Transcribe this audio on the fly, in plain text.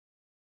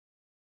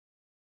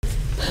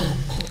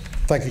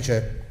Thank you,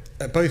 Chair.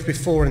 Both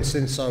before and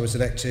since I was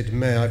elected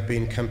Mayor, I've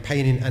been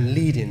campaigning and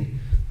leading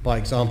by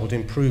example to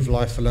improve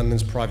life for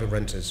London's private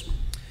renters.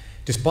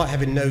 Despite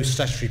having no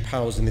statutory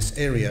powers in this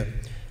area,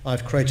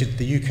 I've created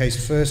the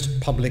UK's first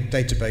public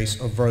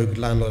database of rogue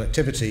landlord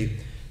activity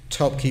to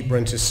help keep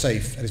renters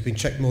safe, and it's been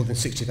checked more than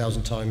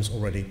 60,000 times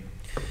already.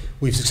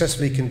 We've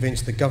successfully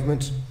convinced the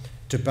government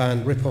to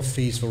ban rip-off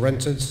fees for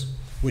renters,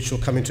 which will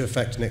come into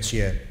effect next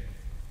year.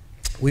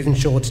 We've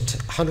ensured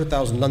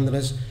 100,000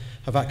 Londoners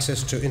have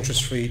access to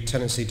interest-free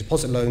tenancy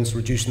deposit loans,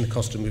 reducing the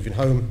cost of moving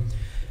home,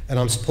 and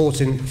I'm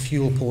supporting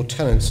fuel-poor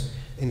tenants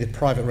in the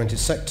private rented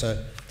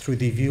sector through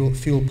the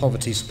Fuel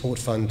Poverty Support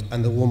Fund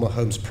and the Warmer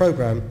Homes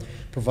Programme,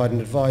 providing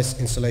advice,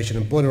 installation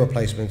and boiler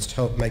replacements to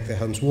help make their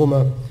homes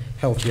warmer,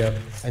 healthier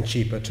and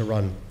cheaper to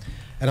run.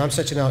 And I'm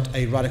setting out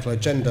a radical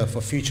agenda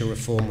for future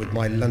reform with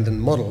my London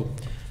model,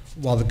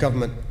 while the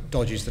government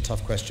dodges the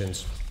tough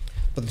questions.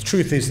 But the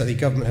truth is that the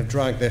government have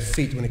dragged their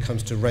feet when it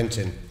comes to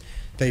renting.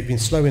 They've been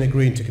slow in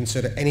agreeing to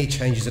consider any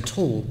changes at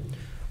all,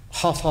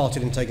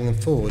 half-hearted in taking them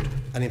forward,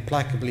 and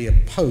implacably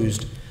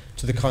opposed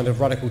to the kind of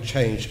radical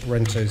change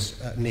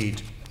renters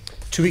need.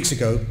 2 weeks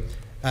ago,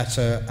 at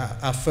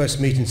our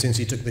first meeting since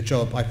he took the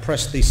job, I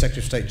pressed the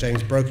Secretary of State,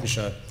 James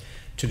Brokenshire,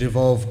 to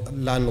devolve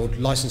landlord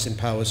licensing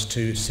powers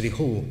to City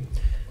Hall.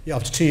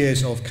 After 2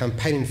 years of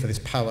campaigning for this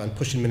power and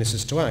pushing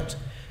ministers to act,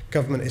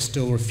 government is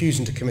still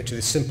refusing to commit to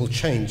this simple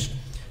change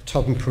to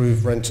help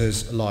improve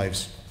renters'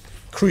 lives.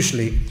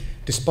 Crucially,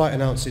 despite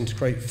announcing to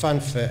create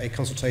fanfare a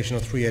consultation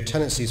on 3-year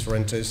tenancies for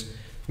renters,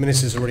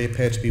 ministers already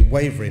appear to be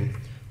wavering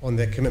on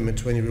their commitment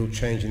to any real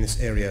change in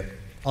this area.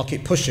 I'll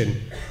keep pushing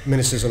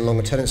ministers on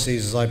longer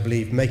tenancies, as I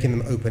believe making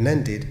them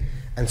open-ended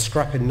and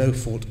scrapping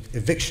no-fault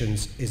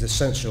evictions is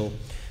essential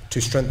to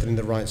strengthening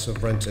the rights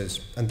of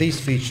renters. And these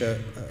features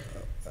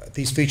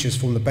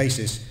form the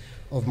basis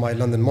of my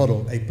London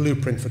model, a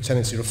blueprint for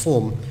tenancy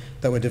reform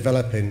that we're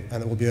developing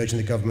and that we'll be urging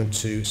the government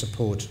to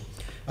support.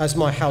 As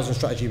my housing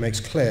strategy makes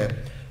clear,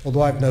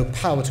 although I have no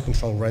power to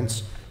control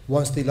rents,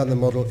 once the London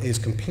model is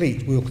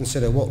complete, we will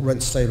consider what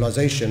rent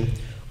stabilisation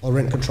or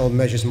rent control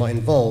measures might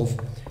involve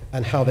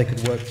and how they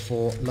could work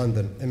for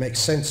London. It makes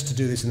sense to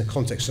do this in the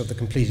context of the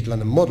completed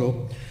London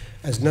model,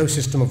 as no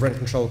system of rent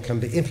control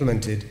can be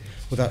implemented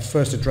without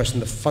first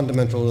addressing the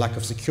fundamental lack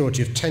of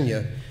security of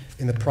tenure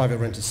in the private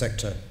rented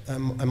sector.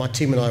 And my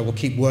team and I will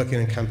keep working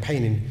and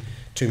campaigning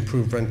to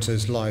improve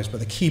renters' lives,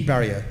 but the key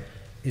barrier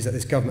is that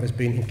this government has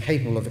been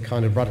incapable of the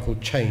kind of radical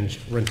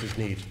change renters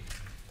need.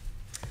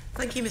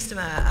 Thank you, Mr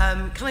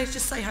Mayor. Can I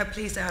just say how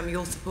pleased I am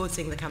you're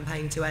supporting the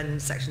campaign to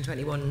end Section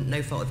 21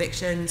 no-fault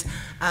evictions,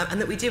 and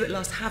that we do at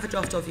last have a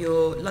draft of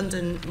your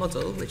London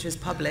model, which was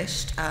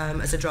published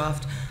as a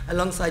draft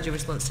alongside your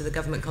response to the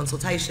government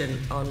consultation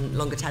on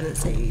longer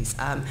tenancies.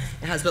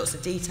 It has lots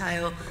of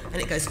detail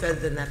and it goes further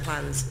than their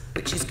plans,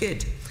 which is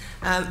good.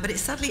 But it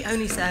sadly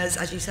only says,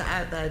 as you set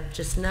out there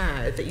just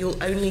now, that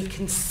you'll only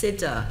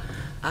consider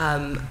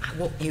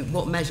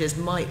what measures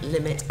might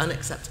limit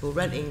unacceptable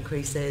rent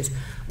increases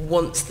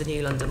once the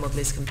new London model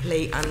is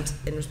complete. And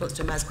in response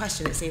to Mayor's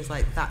question, it seems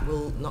like that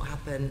will not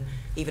happen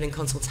even in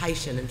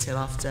consultation until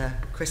after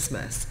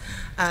Christmas.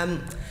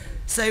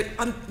 So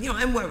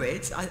I'm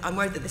worried. I'm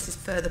worried that this is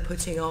further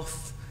putting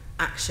off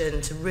action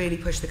to really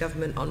push the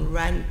government on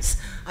rents.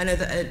 I know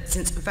that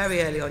since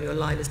very early on your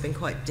line has been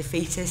quite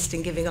defeatist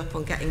in giving up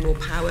on getting more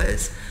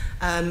powers,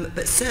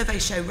 but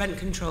surveys show rent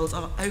controls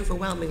are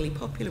overwhelmingly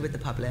popular with the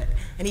public,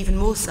 and even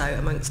more so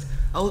amongst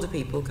older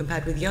people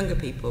compared with younger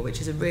people,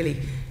 which is a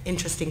really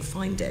interesting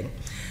finding.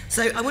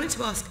 So I wanted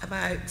to ask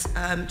about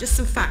just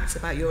some facts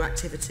about your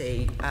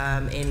activity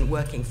in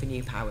working for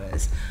new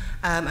powers.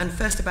 And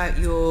first about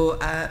your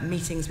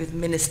meetings with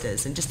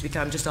ministers, and just to be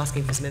clear, I'm just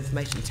asking for some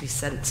information to be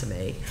sent to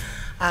me.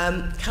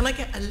 Can I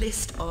get a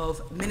list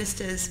of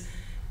ministers,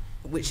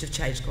 which have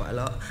changed quite a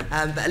lot,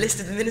 but a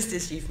list of the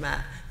ministers you've met,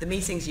 the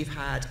meetings you've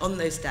had, on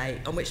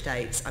which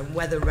dates, and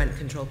whether rent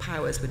control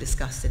powers were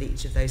discussed at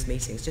each of those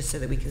meetings, just so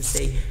that we can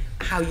see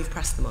how you've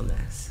pressed them on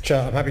this?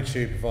 Chair, I'm happy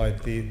to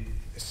provide the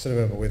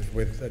cinema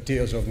with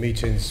details of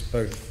meetings,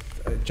 both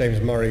James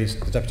Murray's,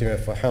 the Deputy Mayor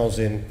for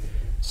Housing,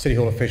 City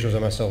Hall officials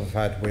and myself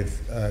have had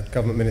with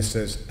government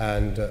ministers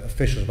and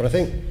officials. But I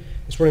think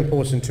it's really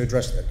important to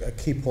address a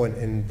key point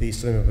in the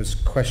Cinema's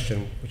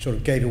question, which sort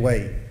of gave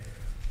away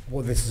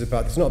what this is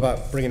about. It's not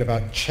about bringing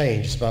about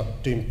change, it's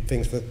about doing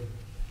things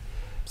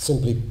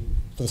simply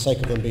for the sake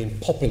of them being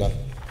popular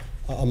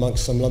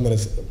amongst some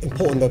Londoners.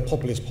 Important though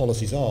populist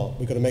policies are,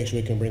 we've got to make sure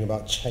we can bring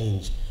about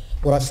change.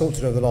 What I've sought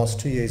to do over the last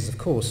 2 years is, of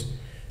course,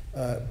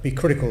 be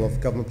critical of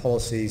government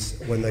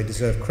policies when they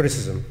deserve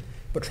criticism,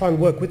 but try and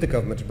work with the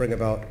government to bring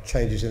about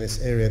changes in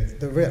this area.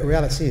 The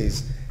reality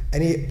is,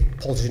 any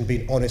politician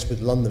being honest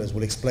with Londoners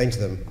will explain to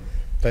them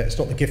that it's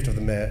not the gift of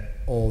the Mayor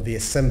or the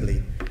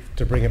Assembly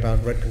to bring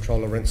about rent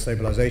control or rent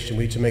stabilisation.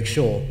 We need to make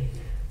sure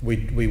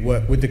we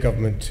work with the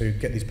government to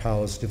get these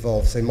powers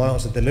devolved. So my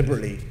answer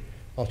deliberately,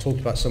 I've talked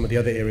about some of the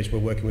other areas we're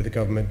working with the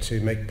government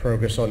to make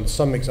progress on.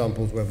 Some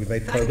examples where we've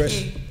made progress.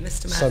 Thank you,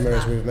 Mr Mayor, some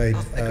areas we've made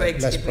agreeing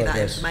less to give me that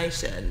progress.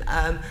 information.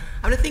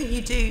 I think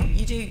you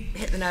do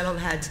hit the nail on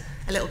the head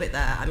a little bit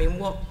there. I mean,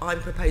 what I'm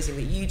proposing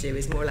that you do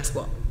is more or less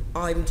what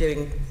I'm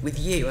doing with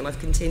you, and I've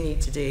continued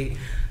to do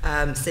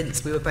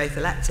since we were both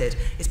elected.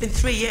 It's been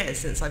 3 years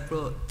since I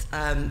brought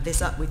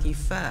this up with you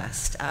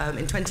first.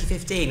 In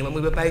 2015, when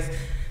we were both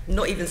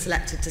not even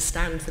selected to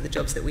stand for the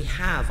jobs that we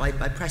have, I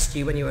pressed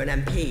you when you were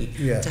an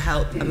MP to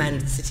help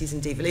amend the Cities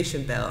and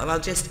Devolution Bill, and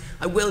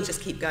I will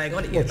just keep going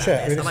on at you about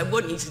this, and I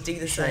want you to do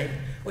the same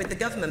with the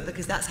government,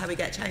 because that's how we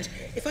get change.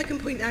 If I can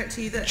point out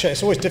to you that... Chair,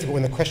 it's always difficult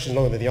when the question's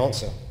longer than the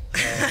answer.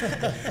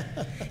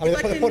 I mean,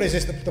 the point is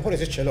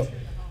this, Chair, look,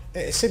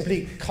 it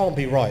simply can't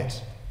be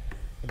right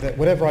that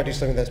whenever I do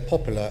something that's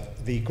popular,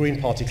 the Green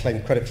Party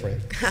claim credit for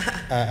it,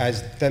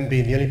 as them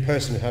being the only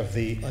person who have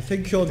the... I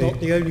think you're not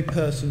the only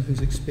person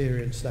who's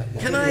experienced that.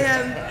 Can I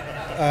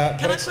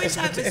point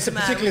out, it's a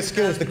particular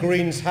skills the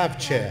Greens have,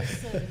 Chair.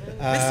 Mr.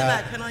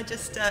 Mayor, can I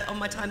just, on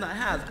my time that I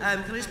have,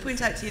 can I just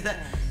point out to you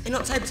that in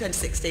October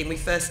 2016 we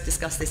first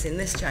discussed this in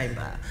this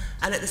chamber,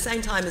 and at the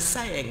same time as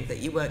saying that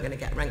you weren't going to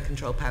get rent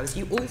control powers,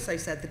 you also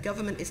said the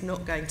government is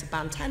not going to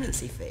ban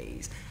tenancy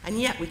fees, and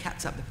yet we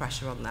kept up the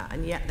pressure on that,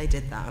 and yet they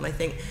did that. And I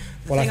think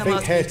the thing I'm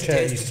asking you to do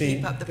is to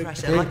keep up the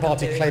pressure. The Green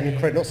Party claiming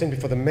credit not simply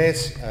for the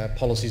Mayor's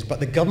policies, but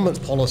the government's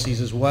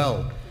policies as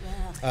well.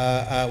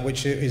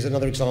 Which is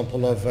another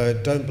example of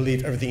don't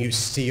believe everything you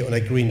see on a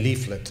green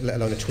leaflet, let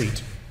alone a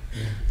tweet.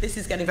 This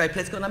is getting very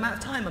political and I'm out of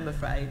time, I'm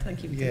afraid.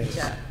 Thank you for being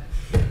here.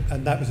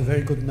 And that was a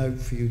very good note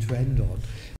for you to end on.